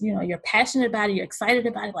unless you're passionate about it, you're excited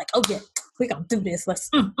about it, like oh yeah, we're gonna do this. Let's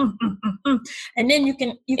and then you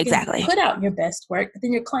can put out your best work, but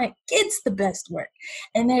then your client gets the best work,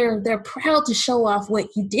 and they're proud to show off what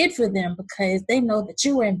you did for them because they know that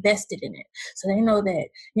you were invested in it. So they know that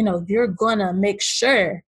you're gonna make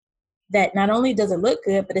sure that not only does it look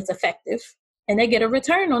good, but it's effective, and they get a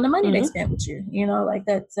return on the money they spent with you. Like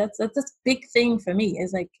that's a big thing for me.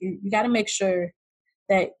 Is like you got to make sure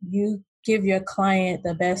that you give your client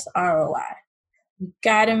the best ROI. You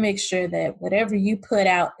got to make sure that whatever you put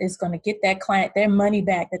out is going to get that client their money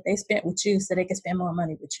back that they spent with you, so they can spend more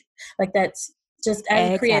money with you. Like that's just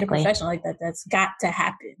as a creative professional, like that's got to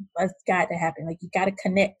happen. That's got to happen. Like you got to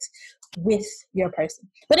connect with your person.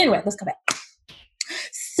 But anyway, let's come back.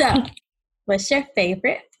 So, what's your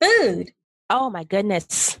favorite food? Oh my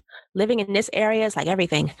goodness. Living in this area is like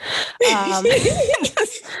everything.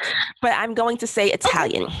 But I'm going to say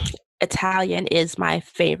Italian. Italian is my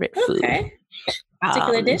favorite food. Okay.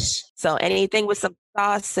 Particular dish? So anything with some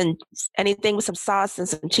sauce and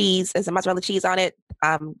some cheese and some mozzarella cheese on it,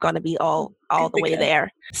 I'm going to be all the way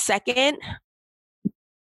there. Second,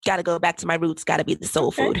 got to go back to my roots, got to be the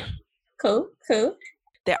soul food. Cool.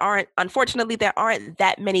 Unfortunately, there aren't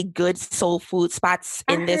that many good soul food spots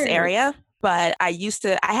in this area. But I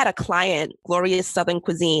had a client, Glorious Southern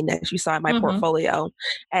Cuisine, that you saw in my portfolio.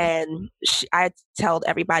 And I told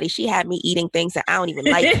everybody she had me eating things that I don't even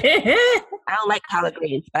like. I don't like collard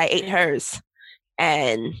greens, but I ate hers.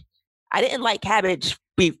 And I didn't like cabbage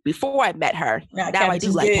before I met her. Now I do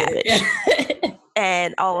like cabbage.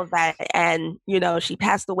 And all of that. And, she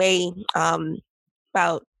passed away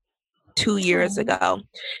about 2 years ago.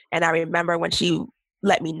 And I remember when she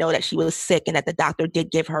let me know that she was sick and that the doctor did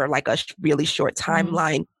give her like a really short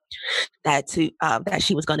timeline that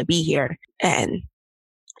she was going to be here. And,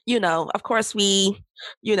 of course we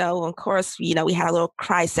had a little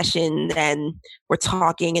cry session and we're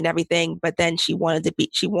talking and everything, but then she wanted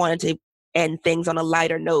to end things on a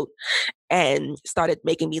lighter note and started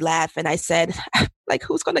making me laugh. And I said, like,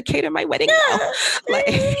 who's going to cater my wedding now? Like,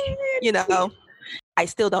 I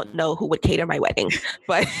still don't know who would cater my wedding,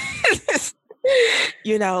 but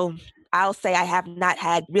I'll say I have not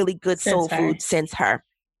had really good soul food since her.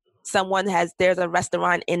 There's a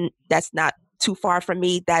restaurant that's not too far from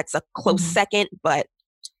me that's a close second, but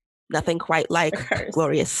nothing quite like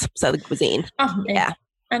Glorious Southern Cuisine. Oh, yeah.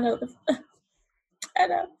 I know.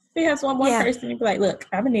 He has one more person and be like, look,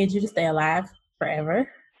 I'm going to need you to stay alive forever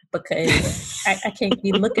because I can't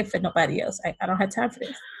be looking for nobody else. I don't have time for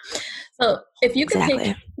this. So if you could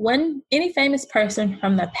Exactly. pick any famous person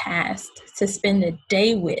from the past to spend a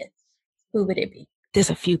day with, who would it be? There's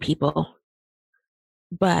a few people,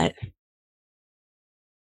 but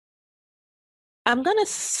I'm going to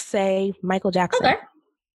say Michael Jackson. Okay.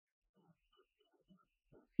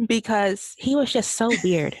 Because he was just so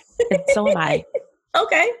weird. And so am I.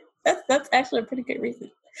 Okay. That's actually a pretty good reason.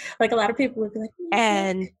 Like a lot of people would be like,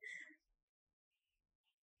 and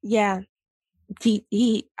yeah,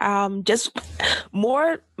 he just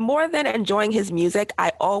more than enjoying his music,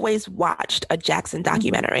 I always watched a Jackson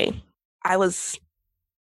documentary. I would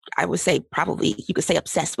say probably you could say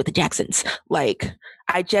obsessed with the Jacksons. Like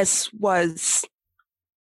I just was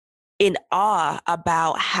in awe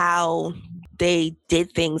about how they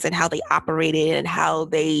did things and how they operated and how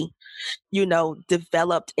they,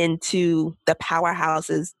 developed into the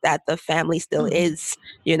powerhouses that the family still is.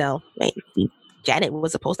 Janet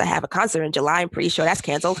was supposed to have a concert in July. I'm pretty sure that's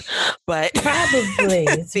canceled, but probably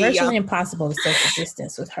it's virtually impossible to social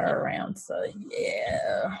distance with her around. So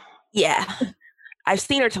yeah. I've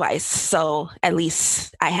seen her twice, so at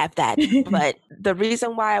least I have that. But the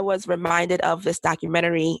reason why I was reminded of this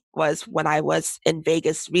documentary was when I was in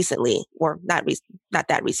Vegas recently, or not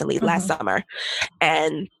that recently, last summer.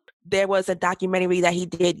 And there was a documentary that he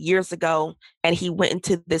did years ago, and he went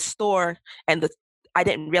into this store, and I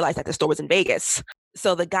didn't realize that the store was in Vegas.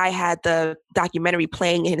 So the guy had the documentary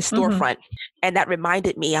playing in his storefront, and that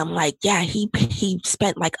reminded me. I'm like, yeah, he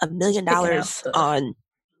spent like $1 million on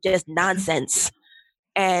just nonsense.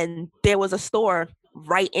 And there was a store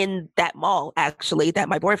right in that mall, actually, that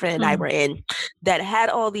my boyfriend and I were in, that had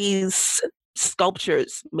all these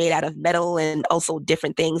sculptures made out of metal and also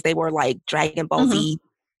different things. They were like Dragon Ball Z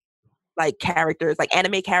like characters, like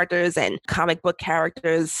anime characters and comic book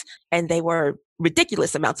characters, and they were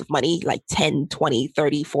ridiculous amounts of money, like $10, $20,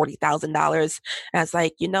 $30, $40,000. And I was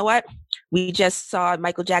like, you know what? We just saw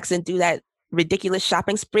Michael Jackson do that ridiculous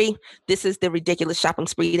shopping spree. This is the ridiculous shopping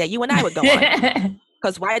spree that you and I would go on.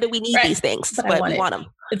 Because why do we need these things? But we want them.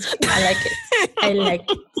 I like it. I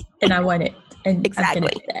like it. And I want it. And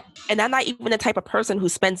exactly. And I'm not even the type of person who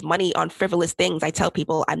spends money on frivolous things. I tell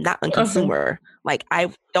people I'm not a consumer. Like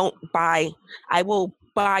I will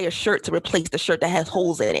buy a shirt to replace the shirt that has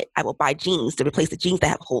holes in it. I will buy jeans to replace the jeans that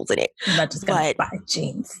have holes in it. I'm not just going to buy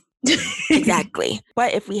jeans. Exactly.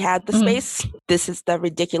 But if we had the space, this is the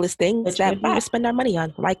ridiculous things that we would spend our money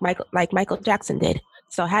on, like Michael Jackson did.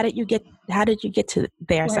 So how did you get to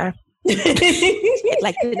there, sir? I'd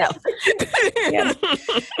like to know.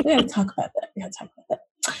 We gotta talk about that.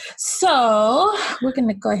 So we're going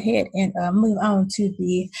to go ahead and move on to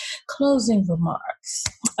the closing remarks.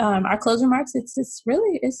 Our closing remarks, it's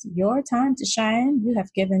your time to shine. You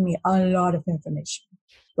have given me a lot of information.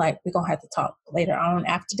 Like, we're going to have to talk later on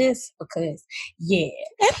after this because,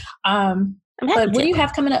 but what do you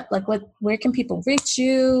have coming up? Like, where can people reach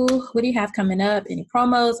you? What do you have coming up? Any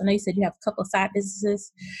promos? I know you said you have a couple of side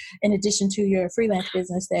businesses in addition to your freelance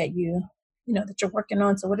business that that you're working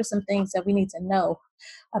on. So what are some things that we need to know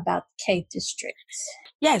about the K District?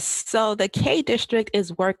 Yes. So the K District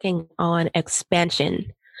is working on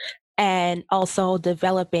expansion and also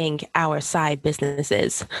developing our side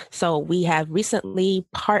businesses. So we have recently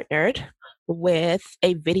partnered with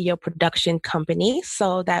a video production company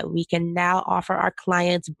so that we can now offer our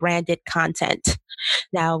clients branded content.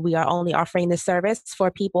 Now, we are only offering this service for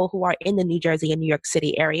people who are in the New Jersey and New York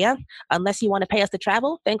City area. Unless you want to pay us to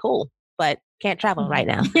travel, then cool, but can't travel right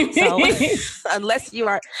now. So unless you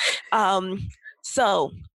are,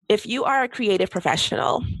 so if you are a creative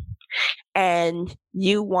professional and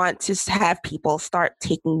you want to have people start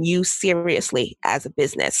taking you seriously as a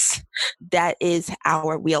business, that is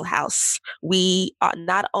our wheelhouse. We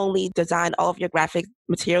not only design all of your graphic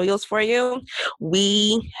materials for you,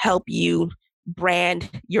 we help you brand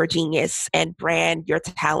your genius and brand your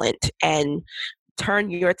talent and turn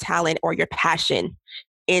your talent or your passion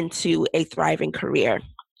into a thriving career.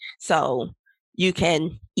 So you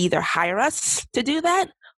can either hire us to do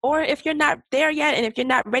that, or if you're not there yet, and if you're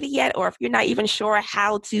not ready yet, or if you're not even sure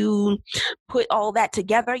how to put all that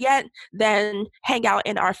together yet, then hang out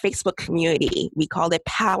in our Facebook community. We call it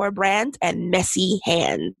Power Brand and Messy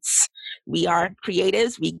Hands. We are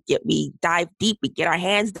creatives. We dive deep. We get our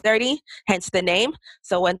hands dirty, hence the name.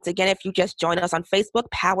 So once again, if you just join us on Facebook,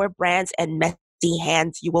 Power Brands and Messy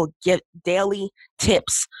Hands, you will get daily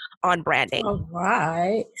tips on branding. All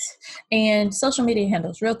right. And social media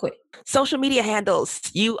handles, real quick. Social media handles,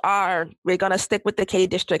 we're going to stick with the K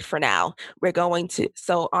District for now.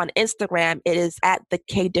 So on Instagram, it is at the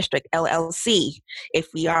K District LLC.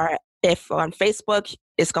 If on Facebook,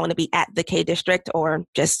 it's going to be at the K District, or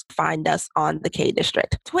just find us on the K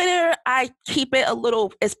District. Twitter, I keep it a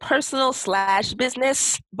little, it's personal /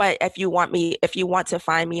 business, but if you want to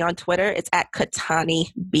find me on Twitter, it's at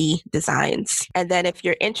Katani B Designs. And then if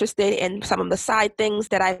you're interested in some of the side things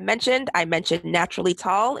that I mentioned Naturally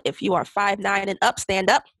Tall. If you are 5'9" and up, stand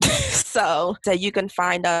up. So you can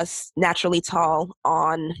find us Naturally Tall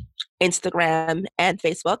on Instagram and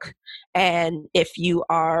Facebook. And if you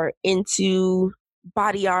are into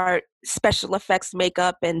body art, special effects,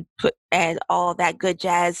 makeup, and all that good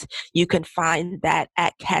jazz, you can find that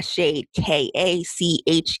at Kached,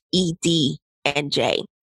 KACHEDNJ.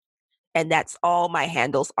 And that's all my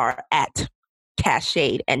handles are at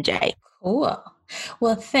Kached NJ. Cool.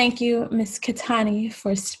 Well, thank you, Miss Katani,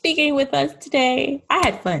 for speaking with us today. I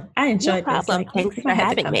had fun. I enjoyed this. Thanks for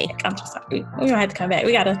having me. I'm just sorry. We're gonna have to come back.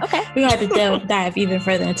 We're gonna have to dive even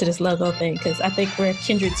further into this logo thing, because I think we're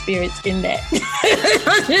kindred spirits in that.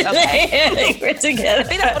 Okay. We're together. I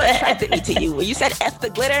think that's what attracted me to you. When you said F the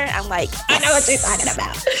glitter, I'm like, yes. I know what you're talking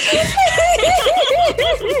about.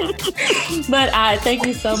 But thank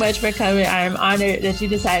you so much for coming. I am honored that you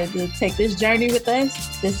decided to take this journey with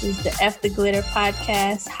us. This is the F the Glitter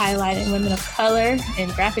podcast, highlighting women of color in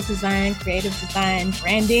graphic design, creative design,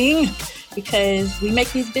 branding, because we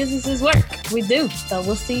make these businesses work. We do. So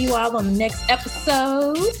we'll see you all on the next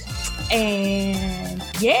episode. And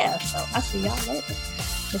so I'll see y'all later.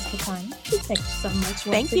 Miss Katani, thank you so much.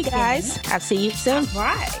 Thank you, guys. I'll see you soon. All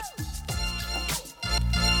right.